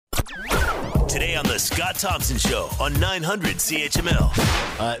Today on the Scott Thompson Show on 900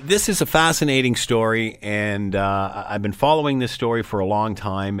 CHML. This is a fascinating story, and I've been following this story for a long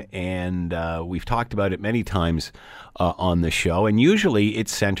time, and we've talked about it many times on the show, and usually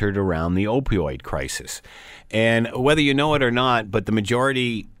it's centered around the opioid crisis. And whether you know it or not, but the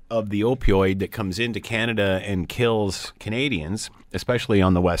majority of the opioid that comes into Canada and kills Canadians, especially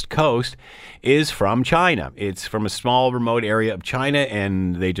on the West Coast, is from China. It's from a small remote area of China,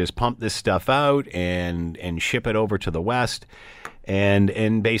 and they just pump this stuff out and ship it over to the West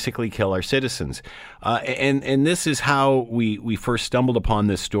and basically kill our citizens. And this is how we first stumbled upon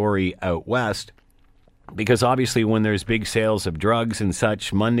this story out West, because obviously when there's big sales of drugs and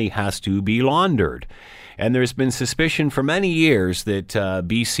such, money has to be laundered. And there's been suspicion for many years that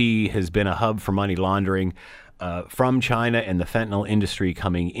BC has been a hub for money laundering from China and the fentanyl industry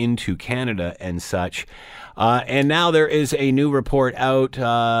coming into Canada and such. And now there is a new report out,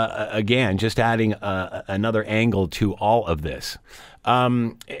 again, just adding another angle to all of this.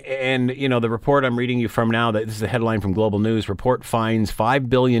 And, you know, the report I'm reading you from now, this is a headline from Global News. Report finds $5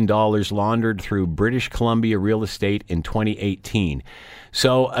 billion laundered through British Columbia real estate in 2018.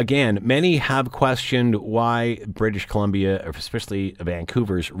 So, again, many have questioned why British Columbia, especially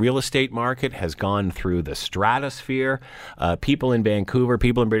Vancouver's real estate market, has gone through the stratosphere. People in Vancouver,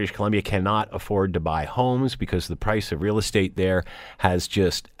 people in British Columbia cannot afford to buy homes because the price of real estate there has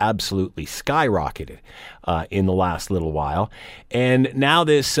just absolutely skyrocketed in the last little while. And now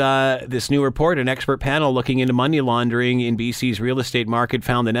this new report, an expert panel looking into money laundering in BC's real estate market,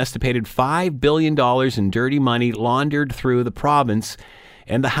 found an estimated $5 billion in dirty money laundered through the province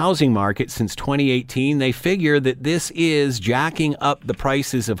and the housing market since 2018. They figure that this is jacking up the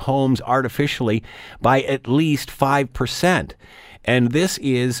prices of homes artificially by at least 5%. And this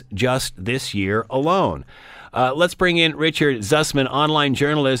is just this year alone. Let's bring in Richard Zussman, online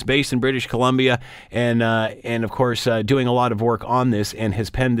journalist based in British Columbia, and of course doing a lot of work on this, and has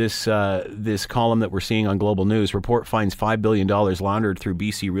penned this column that we're seeing on Global News. Report finds $5 billion laundered through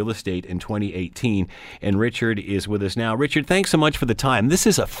BC real estate in 2018. And Richard is with us now. Richard, thanks so much for the time. This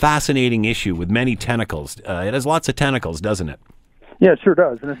is a fascinating issue with many tentacles. It has lots of tentacles, doesn't it? Yeah, it sure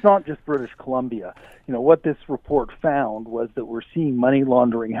does. And it's not just British Columbia. You know, what this report found was that we're seeing money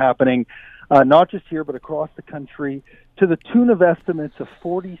laundering happening not just here, but across the country, to the tune of estimates of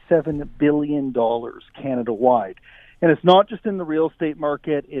 $47 billion Canada-wide. And it's not just in the real estate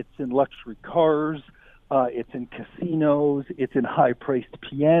market. It's in luxury cars. It's in casinos. It's in high-priced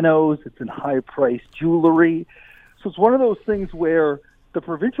pianos. It's in high-priced jewelry. So it's one of those things where the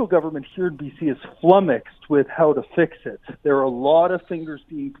provincial government here in BC is flummoxed with how to fix it. There are a lot of fingers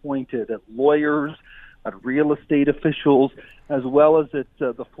being pointed at lawyers, at real estate officials, as well as at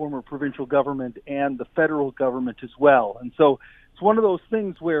the former provincial government and the federal government as well. And so it's one of those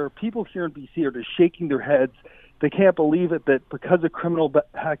things where people here in BC are just shaking their heads. They can't believe it that because of criminal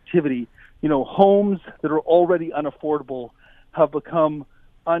activity, you know, homes that are already unaffordable have become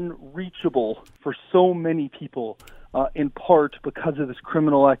unreachable for so many people, in part because of this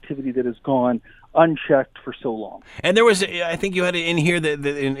criminal activity that has gone unchecked for so long. And there was, I think you had it in here that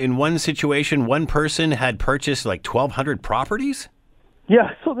in one situation, one person had purchased like 1,200 properties?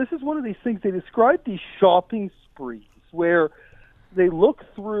 Yeah, so this is one of these things. They describe these shopping sprees where they look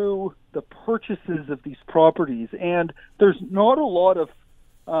through the purchases of these properties, and there's not a lot of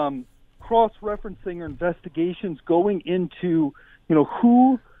cross-referencing or investigations going into, you know,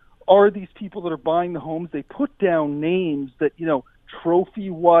 who are these people that are buying the homes. They put down names that, you know, trophy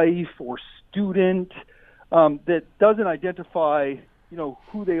wife or student, that doesn't identify, you know,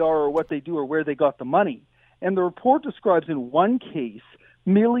 who they are or what they do or where they got the money. And the report describes in one case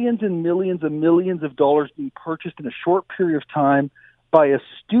millions and millions and millions of dollars being purchased in a short period of time by a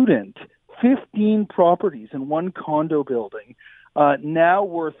student, 15 properties in one condo building, now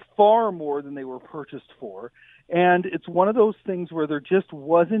worth far more than they were purchased for. And it's one of those things where there just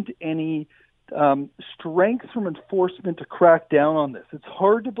wasn't any strength from enforcement to crack down on this. It's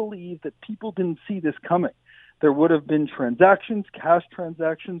hard to believe that people didn't see this coming. There would have been transactions, cash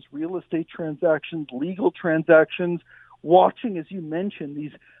transactions, real estate transactions, legal transactions, watching, as you mentioned,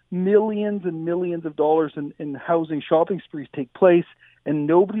 these millions and millions of dollars in housing shopping sprees take place, and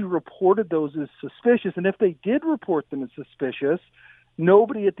nobody reported those as suspicious. And if they did report them as suspicious,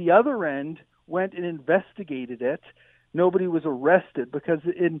 nobody at the other end went and investigated it. Nobody was arrested, because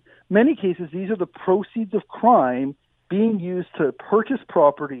in many cases, these are the proceeds of crime being used to purchase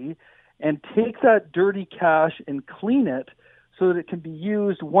property and take that dirty cash and clean it so that it can be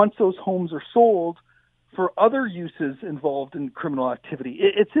used once those homes are sold for other uses involved in criminal activity.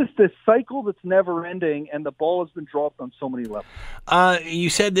 It's just this cycle that's never ending, and the ball has been dropped on so many levels. You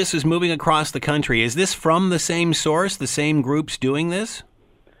said this is moving across the country. Is this from the same source, the same groups doing this?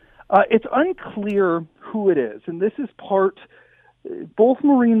 It's unclear who it is, and this is both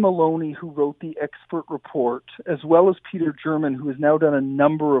Maureen Maloney, who wrote the expert report, as well as Peter German, who has now done a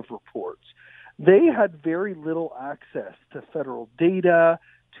number of reports. They had very little access to federal data,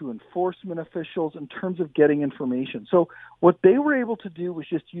 to enforcement officials in terms of getting information. So what they were able to do was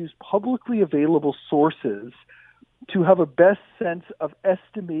just use publicly available sources to have a best sense of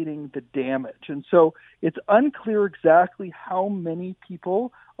estimating the damage. And so it's unclear exactly how many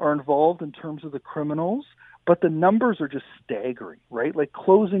people are involved in terms of the criminals, but the numbers are just staggering, right? Like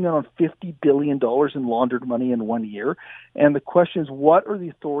closing in on $50 billion in laundered money in 1 year. And the question is, what are the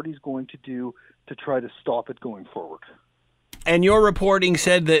authorities going to do to try to stop it going forward? And your reporting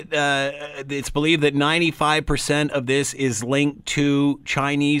said that it's believed that 95% of this is linked to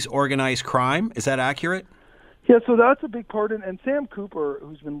Chinese organized crime. Is that accurate? Yeah, so that's a big part. And Sam Cooper,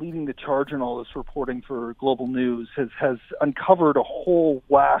 who's been leading the charge in all this reporting for Global News, has uncovered a whole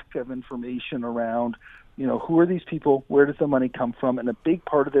whack of information around, who are these people, where does the money come from? And a big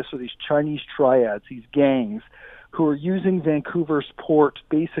part of this are these Chinese triads, these gangs, who are using Vancouver's port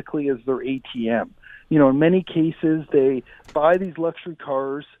basically as their ATM. In many cases, they buy these luxury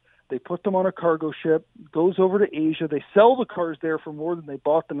cars, they put them on a cargo ship, goes over to Asia, they sell the cars there for more than they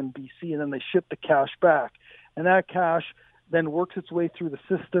bought them in BC, and then they ship the cash back. And that cash then works its way through the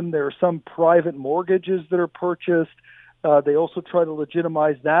system. There are some private mortgages that are purchased. They also try to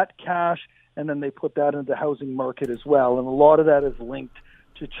legitimize that cash, and then they put that into the housing market as well. And a lot of that is linked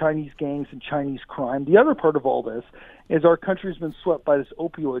to Chinese gangs and Chinese crime. The other part of all this is our country's been swept by this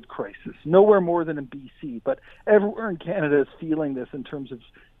opioid crisis, nowhere more than in BC, but everywhere in Canada is feeling this in terms of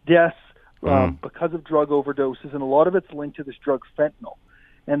deaths because of drug overdoses, and a lot of it's linked to this drug fentanyl.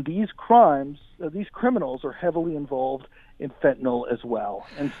 And these criminals are heavily involved in fentanyl as well.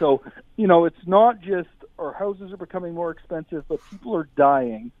 And so, it's not just our houses are becoming more expensive, but people are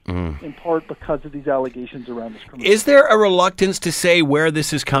dying in part because of these allegations around this criminal. Is there a reluctance to say where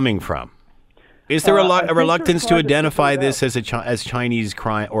this is coming from? Is there a reluctance to identify this as Chinese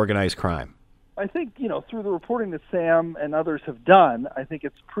crime, organized crime? I think, through the reporting that Sam and others have done, I think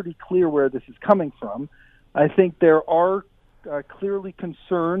it's pretty clear where this is coming from. I think there are clearly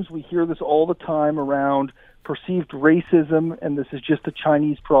concerns. We hear this all the time around perceived racism, and this is just a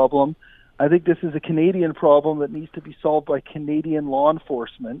Chinese problem. I think this is a Canadian problem that needs to be solved by Canadian law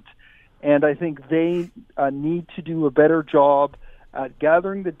enforcement, and I think they need to do a better job at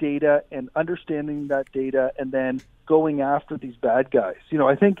gathering the data and understanding that data and then going after these bad guys.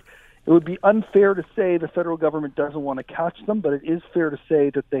 I think it would be unfair to say the federal government doesn't want to catch them, but it is fair to say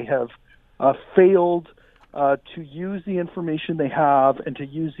that they have failed to use the information they have and to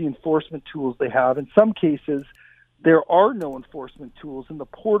use the enforcement tools they have. In some cases, there are no enforcement tools. In the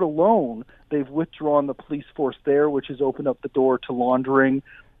port alone, they've withdrawn the police force there, which has opened up the door to laundering.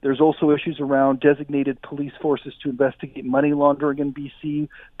 There's also issues around designated police forces to investigate money laundering in BC.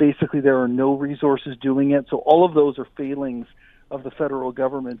 Basically, there are no resources doing it. So all of those are failings of the federal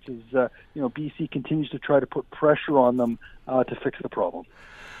government as BC continues to try to put pressure on them to fix the problem.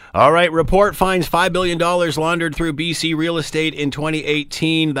 All right, report finds $5 billion laundered through BC real estate in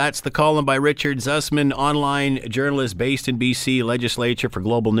 2018. That's the column by Richard Zussman, online journalist based in BC Legislature for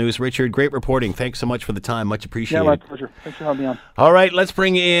Global News. Richard, great reporting. Thanks so much for the time. Much appreciated. Yeah, my pleasure. Thanks for having me on. All right, let's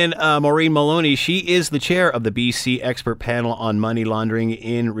bring in Maureen Maloney. She is the chair of the BC expert panel on money laundering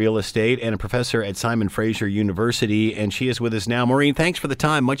in real estate and a professor at Simon Fraser University, and she is with us now. Maureen, thanks for the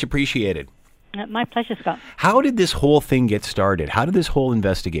time. Much appreciated. My pleasure, Scott. How did this whole thing get started? How did this whole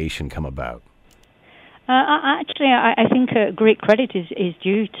investigation come about? I think great credit is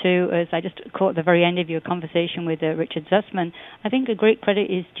due to, as I just caught at the very end of your conversation with Richard Zussman, I think a great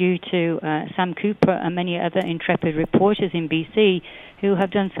credit is due to Sam Cooper and many other intrepid reporters in BC who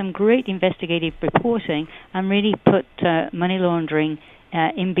have done some great investigative reporting and really put money laundering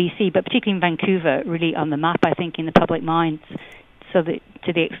in BC, but particularly in Vancouver, really on the map, I think, in the public minds, so that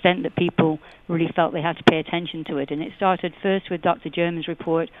to the extent that people really felt they had to pay attention to it. And it started first with Dr. German's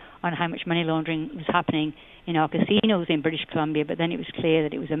report on how much money laundering was happening in our casinos in British Columbia, but then it was clear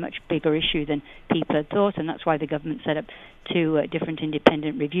that it was a much bigger issue than people had thought, and that's why the government set up two different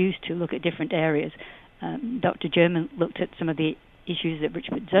independent reviews to look at different areas. Dr. German looked at some of the issues that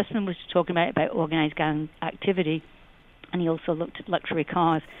Richard Zussman was talking about organised gang activity, and he also looked at luxury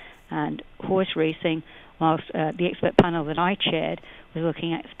cars and horse racing, whilst the expert panel that I chaired was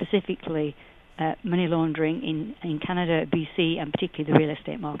looking at specifically money laundering in Canada, BC, and particularly the real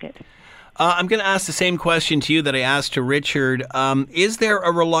estate market. I'm going to ask the same question to you that I asked to Richard. Is there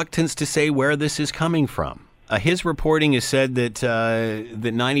a reluctance to say where this is coming from? His reporting has said that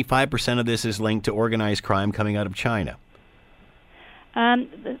 95% of this is linked to organized crime coming out of China.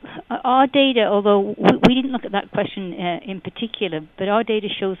 Our data, although we didn't look at that question in particular, but our data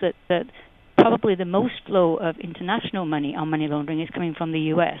shows that probably the most flow of international money on money laundering is coming from the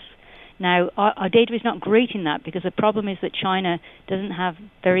U.S. Now, our data is not great in that because the problem is that China doesn't have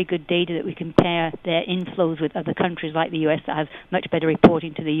very good data that we compare their inflows with other countries like the U.S. that has much better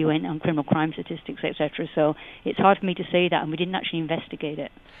reporting to the UN on criminal crime statistics, etc. So it's hard for me to say that, and we didn't actually investigate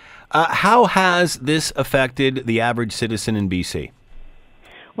it. How has this affected the average citizen in BC?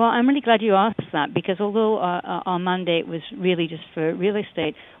 Well, I'm really glad you asked that because although our mandate was really just for real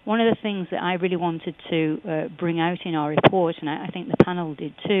estate, one of the things that I really wanted to bring out in our report, and I think the panel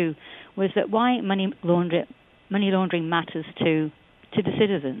did too, was that why money laundering matters to the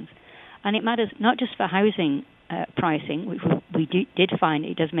citizens. And it matters not just for housing pricing, which we did find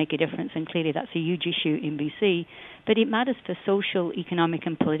it does make a difference, and clearly that's a huge issue in BC, but it matters for social, economic,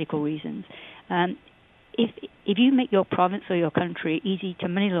 and political reasons. If you make your province or your country easy to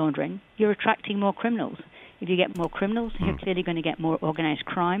money laundering, you're attracting more criminals. If you get more criminals, you're clearly going to get more organized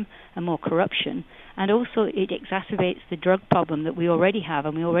crime and more corruption. And also it exacerbates the drug problem that we already have,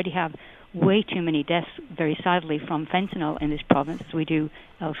 and we already have way too many deaths, very sadly, from fentanyl in this province as we do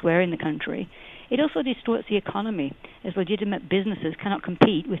elsewhere in the country. It also distorts the economy, as legitimate businesses cannot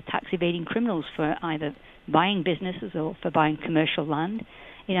compete with tax-evading criminals for either buying businesses or for buying commercial land.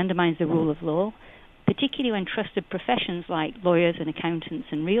 It undermines the rule of law, particularly when trusted professions like lawyers and accountants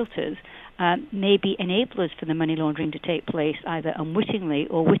and realtors may be enablers for the money laundering to take place either unwittingly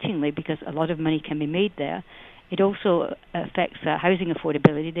or wittingly, because a lot of money can be made there. It also affects housing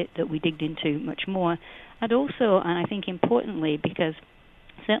affordability that we digged into much more. And also, and I think importantly, because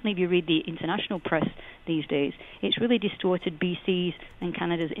certainly if you read the international press these days, it's really distorted BC's and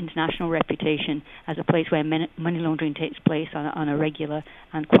Canada's international reputation as a place where money laundering takes place on a regular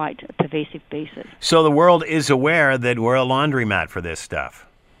and quite pervasive basis. So the world is aware that we're a laundromat for this stuff?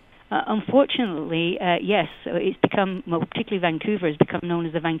 Unfortunately, yes. It's become, well, particularly Vancouver, has become known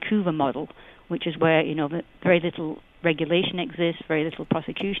as the Vancouver model, which is where, very little regulation exists, very little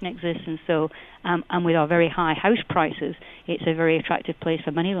prosecution exists, and so, and with our very high house prices, it's a very attractive place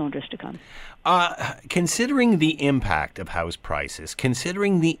for money launderers to come. Considering the impact of house prices,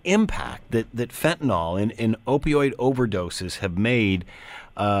 considering the impact that fentanyl and opioid overdoses have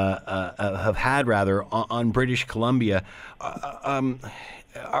had on British Columbia,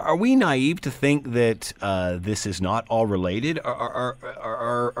 are we naive to think that this is not all related?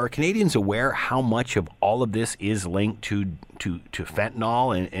 Are Canadians aware how much of all of this is linked to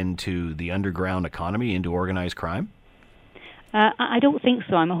fentanyl and to the underground economy, into organized crime? I don't think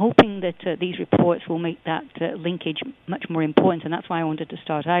so. I'm hoping that these reports will make that linkage much more important, and that's why I wanted to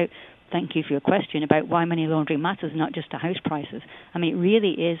start out. Thank you for your question about why money laundering matters, not just to house prices. I mean, it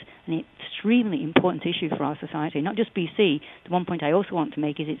really is an extremely important issue for our society, not just BC. The one point I also want to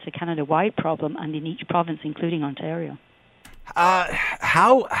make is it's a Canada-wide problem and in each province, including Ontario.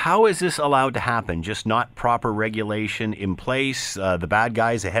 How is this allowed to happen? Just not proper regulation in place? The bad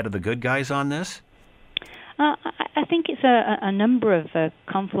guys ahead of the good guys on this? I think it's a number of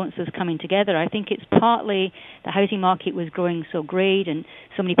confluences coming together. I think it's partly the housing market was growing so great and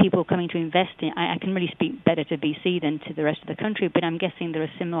so many people coming to invest in. I can really speak better to BC than to the rest of the country, but I'm guessing there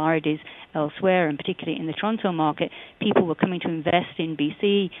are similarities elsewhere, and particularly in the Toronto market. People were coming to invest in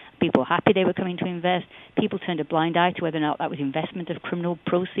BC. People were happy they were coming to invest. People turned a blind eye to whether or not that was investment of criminal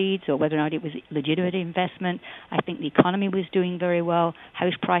proceeds or whether or not it was legitimate investment. I think the economy was doing very well.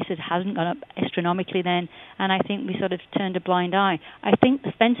 House prices hadn't gone up astronomically then, and I think we sort of turned a blind eye. I think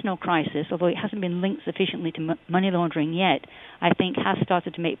the fentanyl crisis, although it hasn't been linked sufficiently to money laundering yet, I think has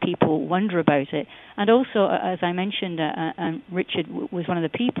started to make people wonder about it. And also, as I mentioned, and Richard was one of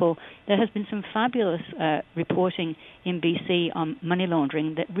the people, there has been some fabulous reporting in BC on money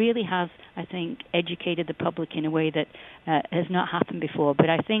laundering that really has, I think, educated the public in a way that has not happened before. But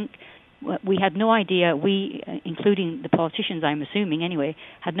I think we had no idea, including the politicians, I'm assuming anyway,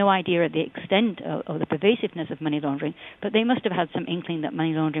 had no idea of the extent or the pervasiveness of money laundering, but they must have had some inkling that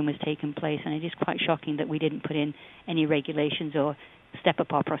money laundering was taking place, and it is quite shocking that we didn't put in any regulations or step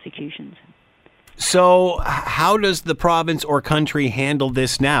up our prosecutions. So how does the province or country handle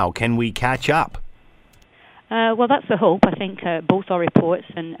this now? Can we catch up? Well, that's the hope. I think both our reports,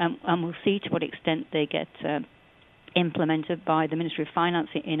 and we'll see to what extent they get implemented by the Ministry of Finance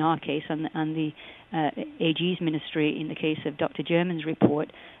in our case and the AG's ministry in the case of Dr. German's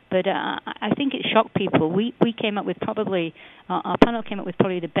report. But I think it shocked people. We came up with our panel came up with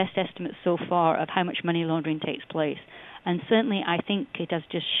probably the best estimate so far of how much money laundering takes place. And certainly I think it has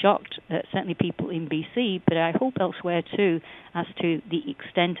just shocked certainly people in BC, but I hope elsewhere too, as to the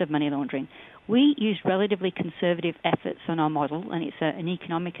extent of money laundering. We used relatively conservative efforts on our model, and it's an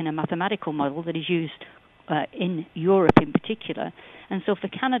economic and a mathematical model that is used in Europe in particular. And so for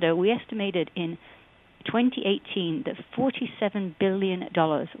Canada, we estimated in 2018 that $47 billion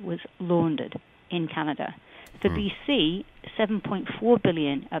was laundered in Canada. For BC, $7.4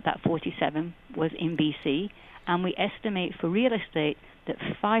 billion of that 47 was in BC, and we estimate for real estate that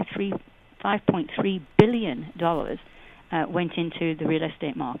 $5.3 billion went into the real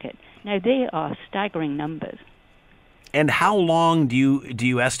estate market. Now, they are staggering numbers. And how long do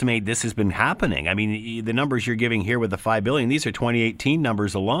you estimate this has been happening? I mean, the numbers you're giving here with the $5 billion, these are 2018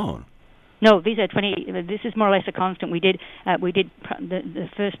 numbers alone. No, these are 20. This is more or less a constant. We did the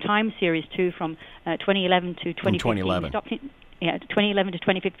first time series too from 2011 to 2015. 2011. 2011 to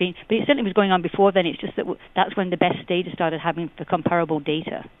 2015. But it certainly was going on before then. It's just that that's when the best data started having the comparable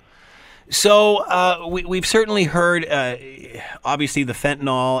data. So we've certainly heard, obviously, the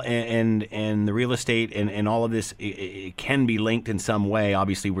fentanyl and the real estate and all of this it can be linked in some way.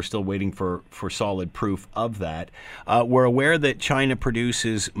 Obviously, we're still waiting for solid proof of that. We're aware that China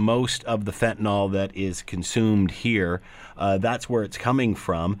produces most of the fentanyl that is consumed here. That's where it's coming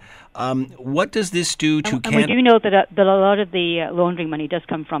from. What does this do to Canada? And we do know that a lot of the laundering money does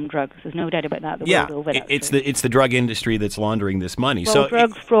come from drugs. There's no doubt about that. The world over, it's the drug industry that's laundering this money. Well, so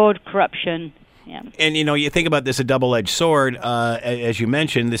drugs, fraud, corruption. Yeah. And, you think about this, a double-edged sword. As you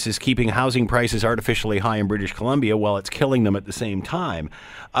mentioned, this is keeping housing prices artificially high in British Columbia while it's killing them at the same time.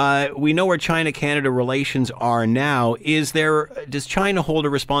 We know where China-Canada relations are now. Does China hold a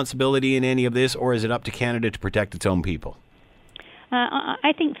responsibility in any of this, or is it up to Canada to protect its own people?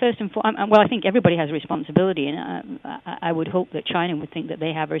 I think first and foremost, I think everybody has a responsibility, and I would hope that China would think that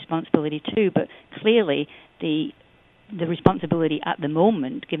they have a responsibility too, but clearly the responsibility at the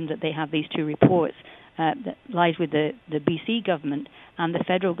moment, given that they have these two reports, that lies with the BC government and the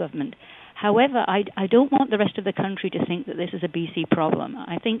federal government. However, I don't want the rest of the country to think that this is a BC problem.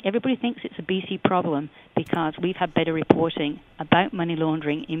 I think everybody thinks it's a BC problem because we've had better reporting about money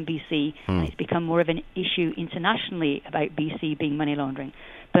laundering in BC, and it's become more of an issue internationally about BC being money laundering.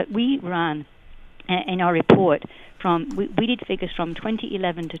 But we ran in our report we did figures from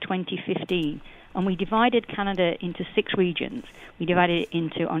 2011 to 2015, and we divided Canada into 6 regions. We divided it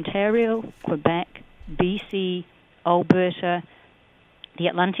into Ontario, Quebec, BC, Alberta, the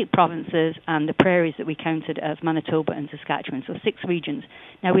Atlantic provinces, and the prairies that we counted as Manitoba and Saskatchewan, so 6 regions.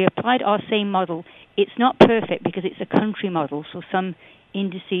 Now, we applied our same model. It's not perfect because it's a country model, so some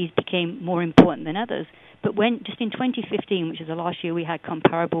indices became more important than others. But just in 2015, which is the last year we had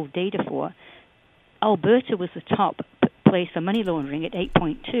comparable data for, Alberta was the top place for money laundering at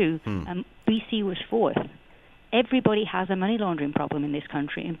 8.2, and BC was 4th. Everybody has a money laundering problem in this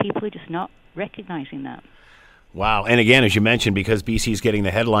country, and people are just not recognizing that. Wow. And again, as you mentioned, because BC's getting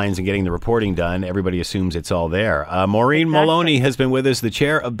the headlines and getting the reporting done, everybody assumes it's all there. Maureen Maloney has been with us, the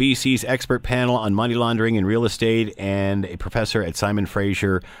chair of BC's expert panel on money laundering and real estate and a professor at Simon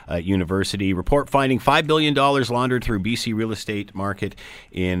Fraser University. Report finding $5 billion laundered through BC real estate market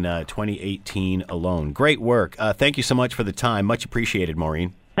in 2018 alone. Great work. Thank you so much for the time. Much appreciated,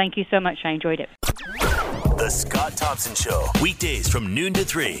 Maureen. Thank you so much. I enjoyed it. The Scott Thompson Show, weekdays from noon to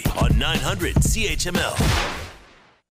 3 on 900 CHML.